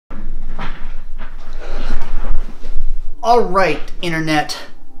Alright, Internet.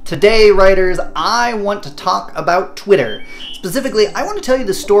 Today, writers, I want to talk about Twitter. Specifically, I want to tell you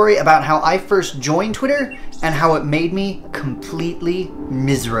the story about how I first joined Twitter and how it made me completely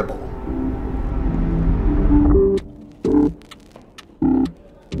miserable.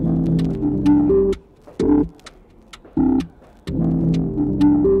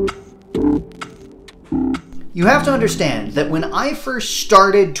 You have to understand that when I first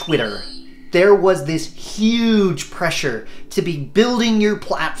started Twitter, there was this huge pressure to be building your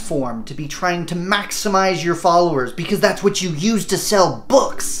platform, to be trying to maximize your followers, because that's what you use to sell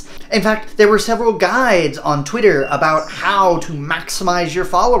books. In fact, there were several guides on Twitter about how to maximize your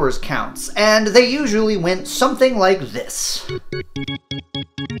followers counts, and they usually went something like this.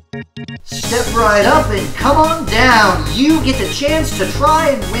 Step right up and come on down. You get the chance to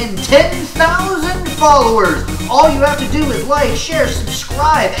try and win 10,000 followers. All you have to do is like, share,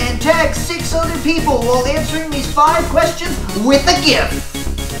 subscribe, and tag 6 other people while answering these 5 questions with a gift.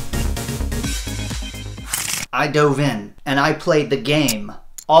 I dove in and I played the game.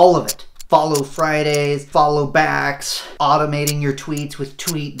 All of it. Follow Fridays, follow backs, automating your tweets with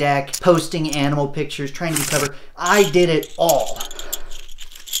TweetDeck, posting animal pictures, trying to be clever. I did it all.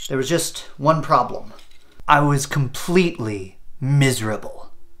 There was just one problem. I was completely miserable.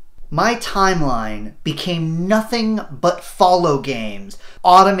 My timeline became nothing but follow games,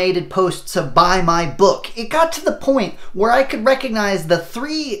 automated posts of buy my book. It got to the point where I could recognize the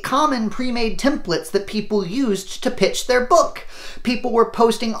 3 common pre-made templates that people used to pitch their book. People were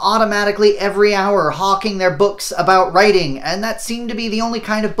posting automatically every hour, hawking their books about writing, and that seemed to be the only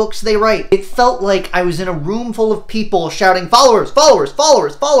kind of books they write. It felt like I was in a room full of people shouting, followers, followers,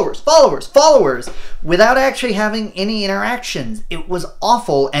 followers, followers, followers, followers, without actually having any interactions. It was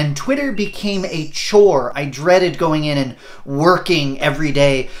awful, and Twitter became a chore. I dreaded going in and working every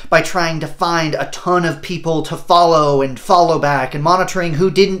day by trying to find a ton of people to follow and follow back and monitoring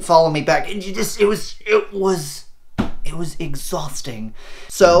who didn't follow me back. It was exhausting.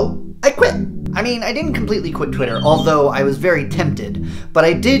 So I quit. I mean, I didn't completely quit Twitter, although I was very tempted, but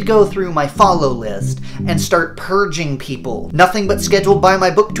I did go through my follow list and start purging people. Nothing but scheduled buy my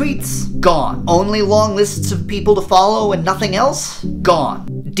book tweets? Gone. Only long lists of people to follow and nothing else? Gone.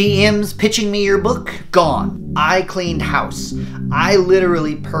 DMs pitching me your book? Gone. I cleaned house. I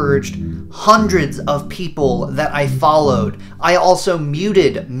literally purged hundreds of people that I followed. I also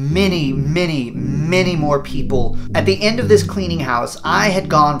muted many more people. At the end of this cleaning house, I had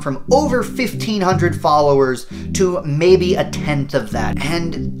gone from over 1,500 followers to maybe a tenth of that.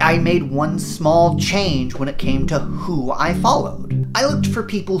 And I made one small change when it came to who I followed. I looked for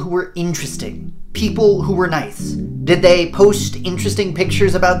people who were interesting. People who were nice. Did they post interesting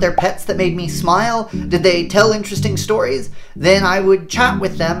pictures about their pets that made me smile? Did they tell interesting stories? Then I would chat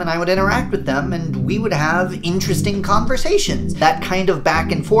with them and I would interact with them and we would have interesting conversations. That kind of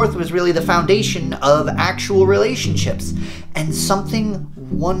back and forth was really the foundation of actual relationships. And something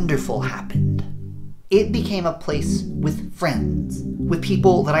wonderful happened. It became a place with friends, with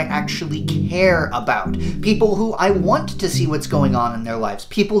people that I actually care about, people who I want to see what's going on in their lives,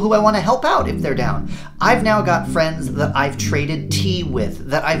 people who I want to help out if they're down. I've now got friends that I've traded tea with,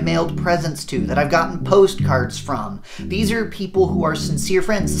 that I've mailed presents to, that I've gotten postcards from. These are people who are sincere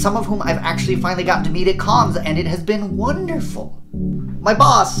friends, some of whom I've actually finally gotten to meet at cons, and it has been wonderful. My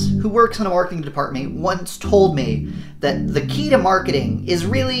boss, who works in a marketing department, once told me that the key to marketing is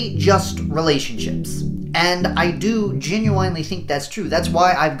really just relationships. And I do genuinely think that's true. That's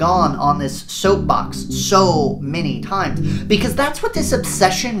why I've gone on this soapbox so many times. Because that's what this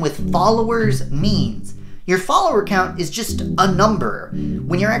obsession with followers means. Your follower count is just a number.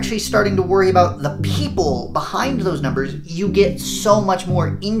 When you're actually starting to worry about the people behind those numbers, you get so much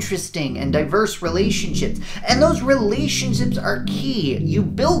more interesting and diverse relationships. And those relationships are key. You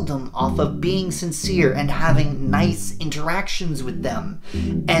build them off of being sincere and having nice interactions with them.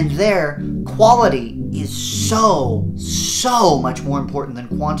 And their quality is so much more important than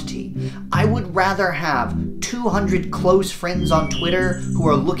quantity. I would rather have 200 close friends on Twitter who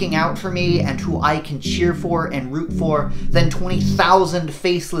are looking out for me and who I can cheer for and root for than 20,000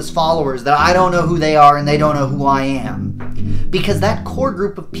 faceless followers that I don't know who they are and they don't know who I am. Because that core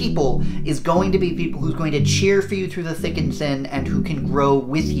group of people is going to be people who's going to cheer for you through the thick and thin and who can grow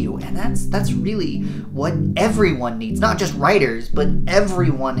with you. And that's really what everyone needs. Not just writers, but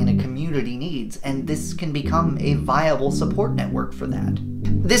everyone in a community needs. And this can become a viable support network for that.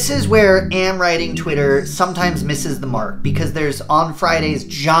 This is where Am Writing Twitter sometimes misses the mark, because there's on Fridays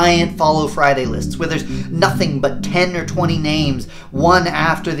giant Follow Friday lists where there's nothing but 10 or 20 names, one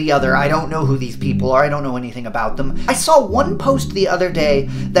after the other. I don't know who these people are. I don't know anything about them. I saw one post the other day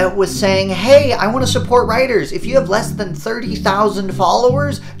that was saying, hey, I want to support writers. If you have less than 30,000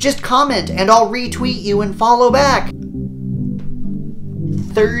 followers, just comment and I'll retweet you and follow back.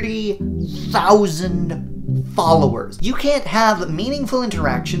 30,000 followers. You can't have meaningful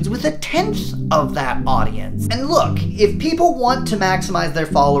interactions with 1/10 of that audience. And look, if people want to maximize their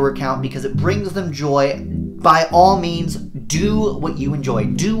follower count because it brings them joy, by all means, do what you enjoy.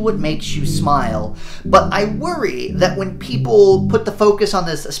 Do what makes you smile. But I worry that when people put the focus on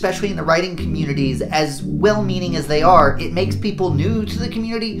this, especially in the writing communities, as well-meaning as they are, it makes people new to the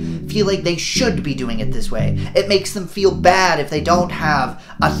community feel like they should be doing it this way. It makes them feel bad if they don't have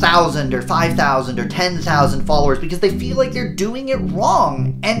 1,000 or 5,000 or 10,000 followers because they feel like they're doing it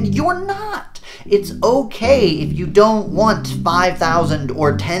wrong. And you're not. It's okay if you don't want 5,000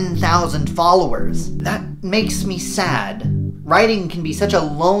 or 10,000 followers. That makes me sad. Writing can be such a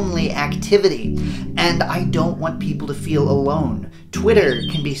lonely activity, and I don't want people to feel alone. Twitter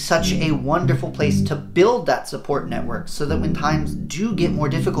can be such a wonderful place to build that support network so that when times do get more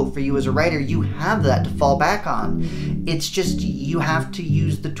difficult for you as a writer, you have that to fall back on. It's just you have to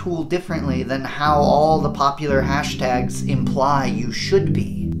use the tool differently than how all the popular hashtags imply you should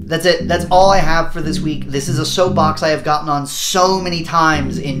be. That's it. That's all I have for this week. This is a soapbox I have gotten on so many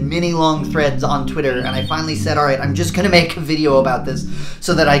times in many long threads on Twitter, and I finally said, all right, I'm just going to make a video about this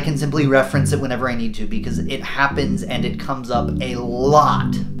so that I can simply reference it whenever I need to, because it happens and it comes up a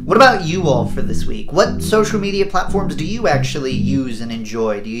lot. What about you all for this week? What social media platforms do you actually use and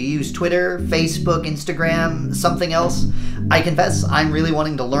enjoy? Do you use Twitter, Facebook, Instagram, something else? I confess, I'm really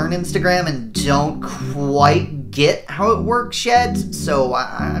wanting to learn Instagram and don't quite get how it works yet, so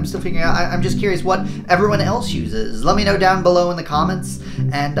I'm still figuring out. I'm just curious what everyone else uses. Let me know down below in the comments,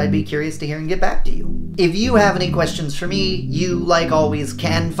 and I'd be curious to hear and get back to you. If you have any questions for me, you, like always,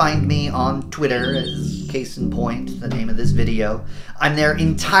 can find me on Twitter, as case in point, the name of this video. I'm there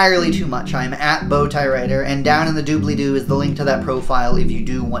entirely too much. I'm at BowTieWriter, and down in the doobly-doo is the link to that profile if you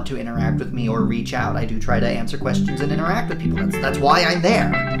do want to interact with me or reach out. I do try to answer questions and interact with people. That's why I'm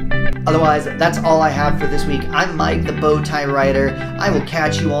there. Otherwise, that's all I have for this week. I'm Mike, the BowTieWriter. I will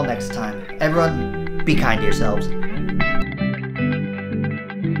catch you all next time. Everyone, be kind to yourselves.